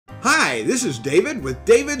Hi, this is David with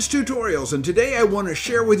David's Tutorials, and today I want to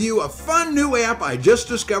share with you a fun new app I just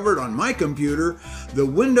discovered on my computer, the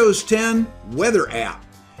Windows 10 Weather app.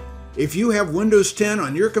 If you have Windows 10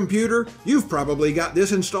 on your computer, you've probably got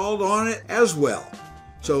this installed on it as well.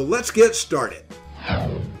 So let's get started.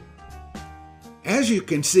 As you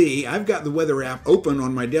can see, I've got the Weather app open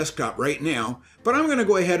on my desktop right now, but I'm going to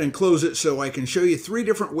go ahead and close it so I can show you 3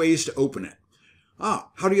 different ways to open it.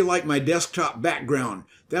 How do you like my desktop background?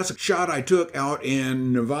 That's a shot I took out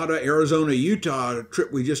in Nevada, Arizona, Utah, a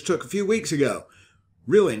trip we just took a few weeks ago.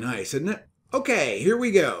 Really nice, isn't it? Okay, here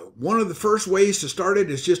we go. One of the first ways to start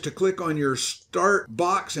it is just to click on your Start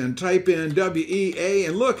box and type in WEA,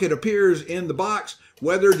 and look, it appears in the box.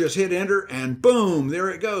 Weather, just hit enter, and boom,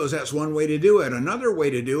 there it goes. That's one way to do it. Another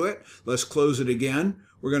way to do it, let's close it again.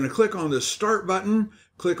 We're going to click on the Start button,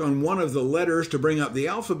 click on one of the letters to bring up the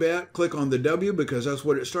alphabet, click on the W because that's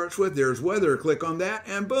what it starts with. There's weather, click on that,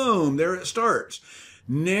 and boom, there it starts.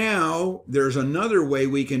 Now, there's another way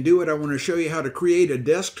we can do it. I want to show you how to create a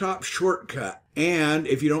desktop shortcut. And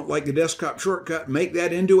if you don't like the desktop shortcut, make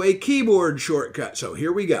that into a keyboard shortcut. So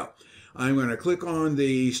here we go. I'm going to click on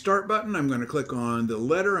the Start button, I'm going to click on the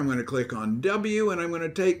letter, I'm going to click on W, and I'm going to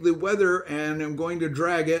take the weather and I'm going to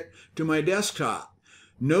drag it to my desktop.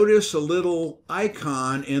 Notice a little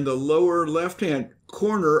icon in the lower left-hand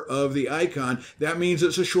corner of the icon. That means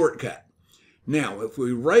it's a shortcut. Now, if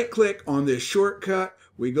we right-click on this shortcut,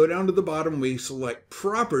 we go down to the bottom, we select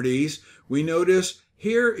Properties, we notice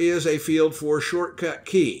here is a field for shortcut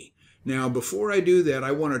key. Now, before I do that,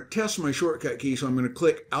 I want to test my shortcut key, so I'm going to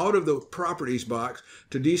click out of the Properties box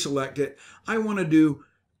to deselect it. I want to do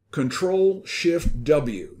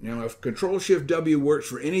Control-Shift-W. Now, if Control-Shift-W works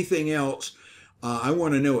for anything else, I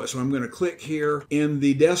want to know it. So I'm going to click here in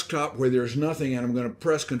the desktop where there's nothing, and I'm going to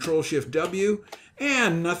press Control-Shift-W,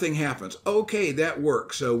 and nothing happens. Okay, that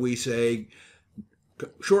works. So we say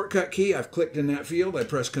shortcut key, I've clicked in that field, I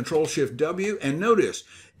press Control-Shift-W, and notice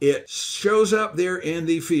it shows up there in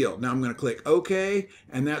the field. Now I'm going to click OK,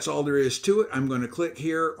 and that's all there is to it. I'm going to click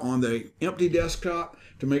here on the empty desktop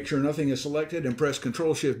to make sure nothing is selected and press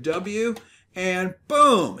Control-Shift-W, and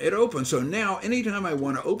boom, it opens. So now anytime I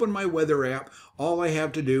want to open my weather app, all I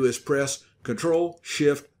have to do is press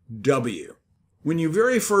Control-Shift-W. When you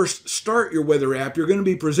very first start your weather app, you're going to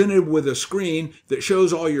be presented with a screen that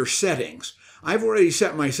shows all your settings. I've already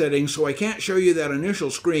set my settings, so I can't show you that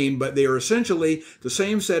initial screen, but they are essentially the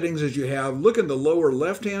same settings as you have. Look in the lower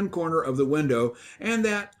left-hand corner of the window, and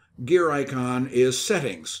that gear icon is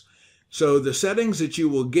Settings. So the settings that you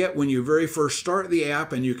will get when you very first start the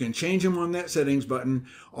app, and you can change them on that settings button,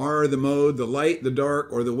 are the mode, the light, the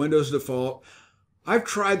dark, or the Windows default. I've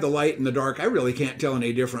tried the light and the dark. I really can't tell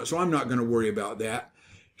any difference, so I'm not going to worry about that.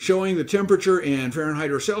 Showing the temperature in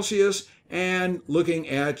Fahrenheit or Celsius, and looking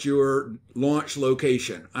at your launch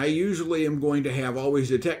location. I usually am going to have always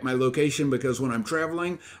detect my location because when I'm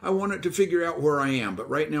traveling, I want it to figure out where I am. But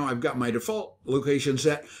right now I've got my default location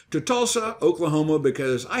set to Tulsa, Oklahoma,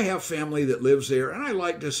 because I have family that lives there and I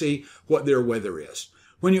like to see what their weather is.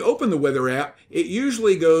 When you open the weather app, it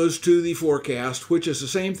usually goes to the forecast, which is the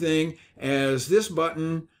same thing as this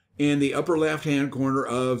button in the upper left-hand corner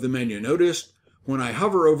of the menu. Notice when I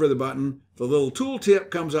hover over the button, the little tooltip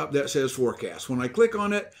comes up that says forecast. When I click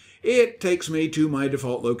on it, it takes me to my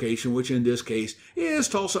default location, which in this case is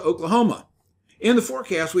Tulsa, Oklahoma. In the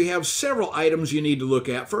forecast, we have several items you need to look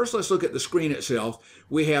at. First, let's look at the screen itself.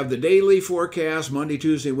 We have the daily forecast, Monday,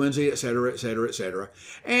 Tuesday, Wednesday, etc., etc., etc.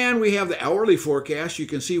 And we have the hourly forecast. You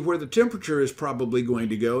can see where the temperature is probably going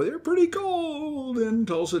to go. They're pretty cold in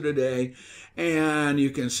Tulsa today. And you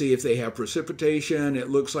can see if they have precipitation. It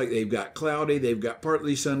looks like they've got cloudy, they've got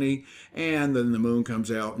partly sunny, and then the moon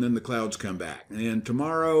comes out, and then the clouds come back. And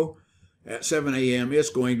tomorrow at 7 a.m., it's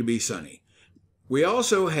going to be sunny. We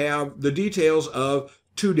also have the details of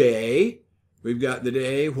today. We've got the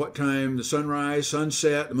day, what time, the sunrise,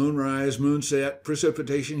 sunset, the moonrise, moonset,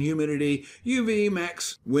 precipitation, humidity, UV,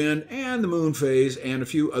 max wind, and the moon phase, and a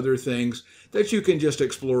few other things that you can just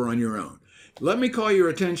explore on your own. Let me call your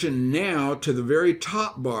attention now to the very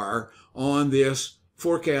top bar on this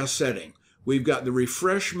forecast setting. We've got the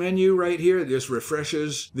refresh menu right here. This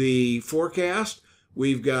refreshes the forecast.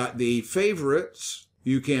 We've got the favorites.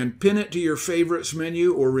 You can pin it to your favorites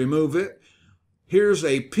menu or remove it. Here's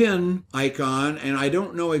a pin icon, and I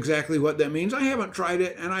don't know exactly what that means. I haven't tried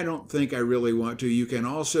it, and I don't think I really want to. You can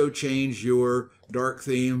also change your dark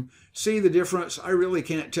theme. See the difference? I really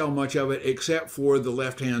can't tell much of it except for the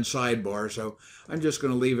left-hand sidebar, so I'm just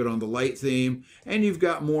going to leave it on the light theme. And you've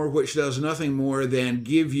got more, which does nothing more than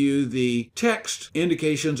give you the text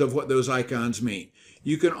indications of what those icons mean.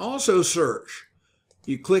 You can also search.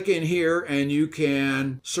 You click in here and you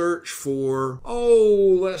can search for,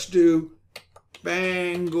 oh, let's do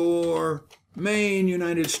Bangor, Maine,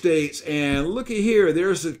 United States. And looky here,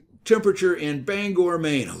 there's the temperature in Bangor,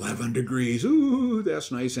 Maine, 11 degrees. Ooh,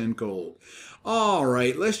 that's nice and cold. All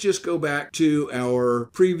right, let's just go back to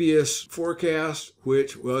our previous forecast,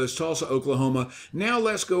 which was Tulsa, Oklahoma. Now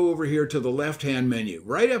let's go over here to the left-hand menu.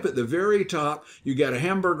 Right up at the very top, you got a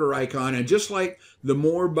hamburger icon, and just like the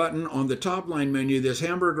More button on the top line menu, this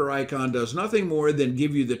hamburger icon does nothing more than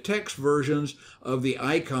give you the text versions of the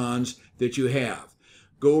icons that you have.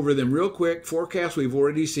 Go over them real quick. Forecast we've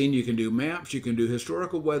already seen. You can do maps, you can do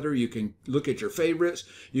historical weather, you can look at your favorites,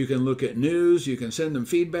 you can look at news, you can send them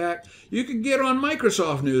feedback. You can get on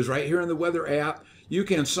Microsoft News right here in the weather app. You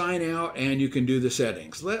can sign out and you can do the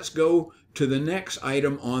settings. Let's go to the next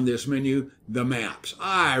item on this menu, the maps.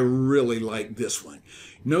 I really like this one.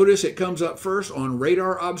 Notice it comes up first on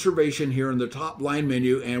radar observation here in the top line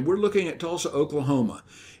menu, and we're looking at Tulsa, Oklahoma.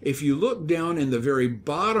 If you look down in the very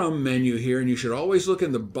bottom menu here, and you should always look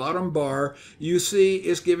in the bottom bar, you see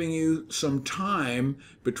it's giving you some time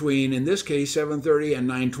between, in this case, 7:30 and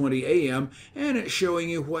 9:20 a.m., and it's showing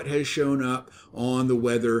you what has shown up on the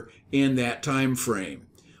weather in that time frame.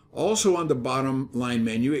 Also on the bottom line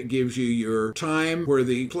menu, it gives you your time where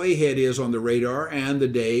the playhead is on the radar and the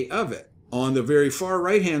day of it. On the very far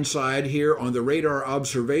right-hand side here on the radar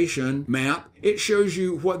observation map, it shows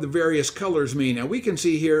you what the various colors mean. Now we can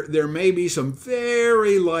see here there may be some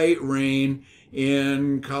very light rain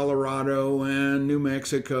in Colorado and New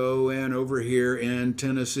Mexico and over here in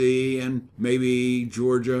Tennessee and maybe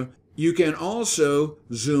Georgia. You can also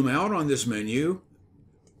zoom out on this menu,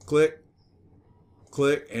 click,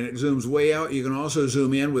 click, and it zooms way out. You can also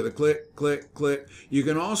zoom in with a click, click, click. You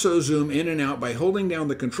can also zoom in and out by holding down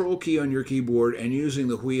the control key on your keyboard and using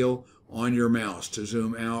the wheel on your mouse to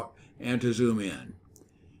zoom out and to zoom in.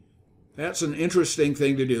 That's an interesting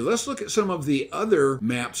thing to do. Let's look at some of the other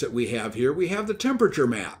maps that we have here. We have the temperature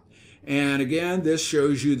map. And again, this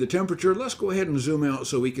shows you the temperature. Let's go ahead and zoom out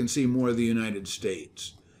so we can see more of the United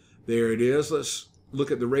States. There it is. Let's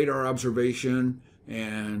look at the radar observation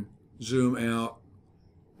and zoom out.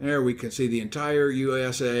 There we can see the entire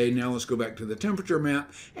USA. Now let's go back to the temperature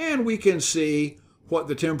map, and we can see what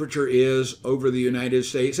the temperature is over the United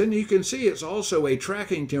States. And you can see it's also a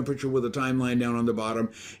tracking temperature with a timeline down on the bottom.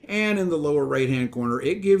 And in the lower right-hand corner,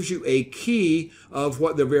 it gives you a key of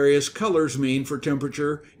what the various colors mean for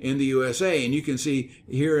temperature in the USA. And you can see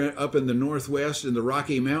here up in the Northwest in the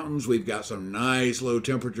Rocky Mountains, we've got some nice low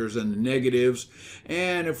temperatures in the negatives.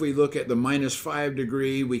 And if we look at the -5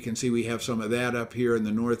 degree, we can see we have some of that up here in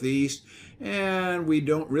the Northeast. And we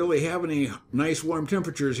don't really have any nice warm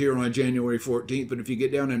temperatures here on January 14th, but if you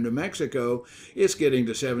get down into Mexico, it's getting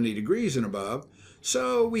to 70 degrees and above.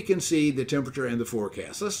 So we can see the temperature and the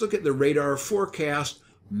forecast. Let's look at the radar forecast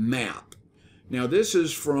map. Now this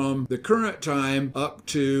is from the current time up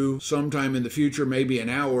to sometime in the future, maybe an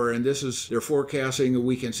hour, and this is their forecasting.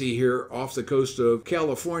 We can see here off the coast of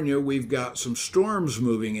California, we've got some storms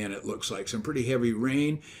moving in, it looks like, some pretty heavy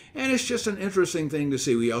rain, and it's just an interesting thing to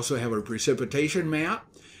see. We also have a precipitation map,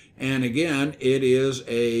 and again, it is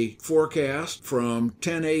a forecast from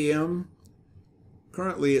 10 a.m.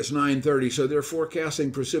 Currently it's 9:30, so they're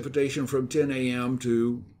forecasting precipitation from 10 a.m.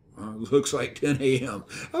 to looks like 10 a.m.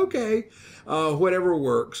 Okay, whatever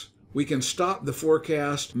works. We can stop the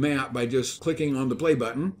forecast map by just clicking on the play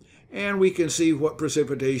button, and we can see what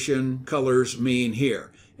precipitation colors mean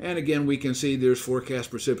here. And again, we can see there's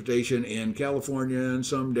forecast precipitation in California and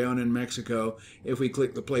some down in Mexico. If we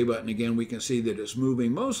click the play button again, we can see that it's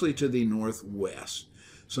moving mostly to the northwest.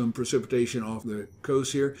 Some precipitation off the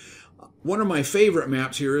coast here. One of my favorite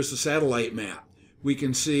maps here is the satellite map. We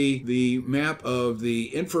can see the map of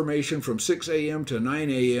the information from 6 a.m. to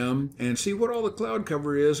 9 a.m. and see what all the cloud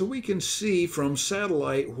cover is. And we can see from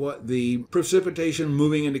satellite what the precipitation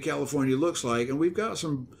moving into California looks like. And we've got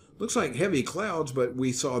some, looks like heavy clouds, but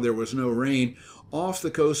we saw there was no rain off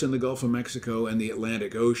the coast in the Gulf of Mexico and the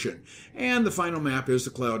Atlantic Ocean. And the final map is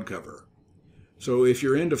the cloud cover. So if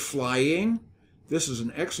you're into flying, this is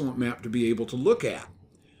an excellent map to be able to look at.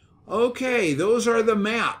 Okay, those are the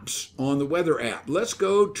maps on the weather app. Let's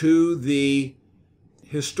go to the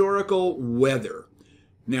historical weather.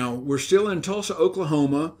 Now, we're still in Tulsa,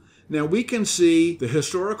 Oklahoma. Now, we can see the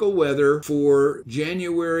historical weather for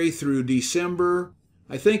January through December.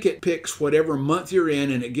 I think it picks whatever month you're in,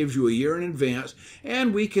 and it gives you a year in advance.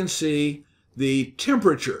 And we can see the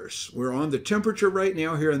temperatures. We're on the temperature right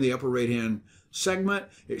now here in the upper right-hand segment.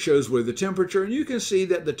 It shows where the temperature, and you can see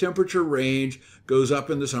that the temperature range goes up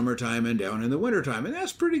in the summertime and down in the wintertime, and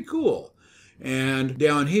that's pretty cool. And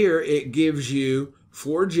down here it gives you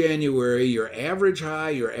for January, your average high,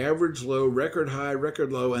 your average low, record high,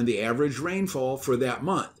 record low, and the average rainfall for that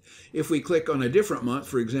month. If we click on a different month,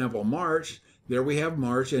 for example, March, there we have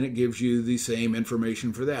March, and it gives you the same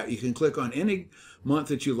information for that. You can click on any month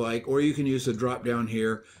that you like, or you can use the drop down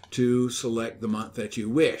here to select the month that you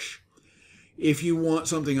wish. If you want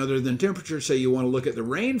something other than temperature, say you want to look at the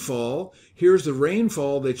rainfall, here's the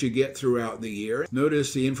rainfall that you get throughout the year.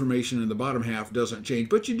 Notice the information in the bottom half doesn't change,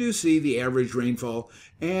 but you do see the average rainfall,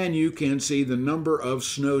 and you can see the number of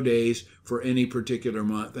snow days for any particular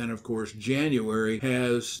month. And of course, January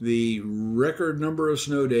has the record number of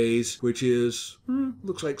snow days, which is,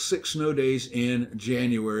 looks like 6 snow days in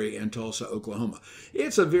January in Tulsa, Oklahoma.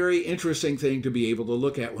 It's a very interesting thing to be able to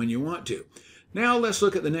look at when you want to. Now let's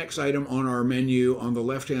look at the next item on our menu on the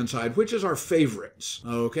left-hand side, which is our favorites.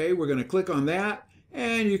 Okay, we're going to click on that,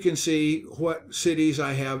 and you can see what cities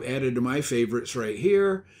I have added to my favorites right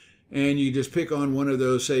here. And you just pick on one of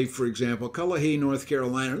those, say, for example, Cullowhee, North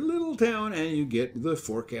Carolina, little town, and you get the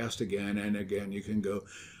forecast again. And again, you can go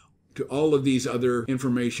to all of these other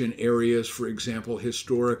information areas, for example,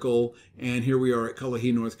 historical. And here we are at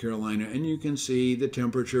Cullowhee, North Carolina, and you can see the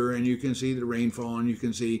temperature, and you can see the rainfall, and you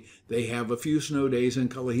can see they have a few snow days in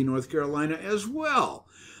Cullowhee, North Carolina as well.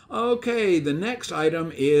 Okay, the next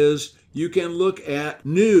item is you can look at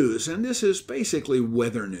news, and this is basically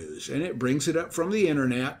weather news, and it brings it up from the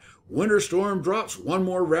internet. Winter storm drops one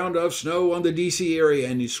more round of snow on the DC area,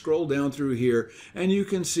 and you scroll down through here and you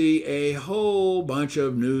can see a whole bunch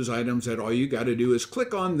of news items that all you got to do is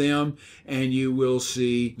click on them, and you will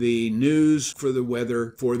see the news for the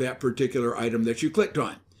weather for that particular item that you clicked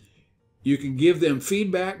on. You can give them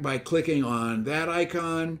feedback by clicking on that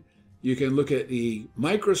icon. You can look at the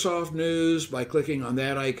Microsoft News by clicking on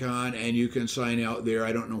that icon, and you can sign out there.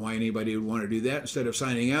 I don't know why anybody would want to do that. Instead of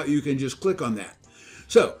signing out, you can just click on that.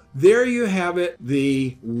 So there you have it,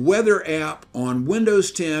 the weather app on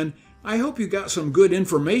Windows 10. I hope you got some good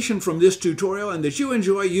information from this tutorial and that you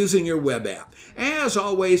enjoy using your web app. As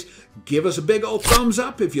always, give us a big old thumbs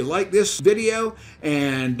up if you like this video,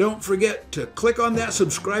 and don't forget to click on that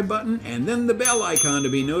subscribe button and then the bell icon to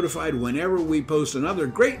be notified whenever we post another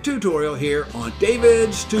great tutorial here on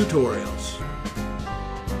David's Tutorials.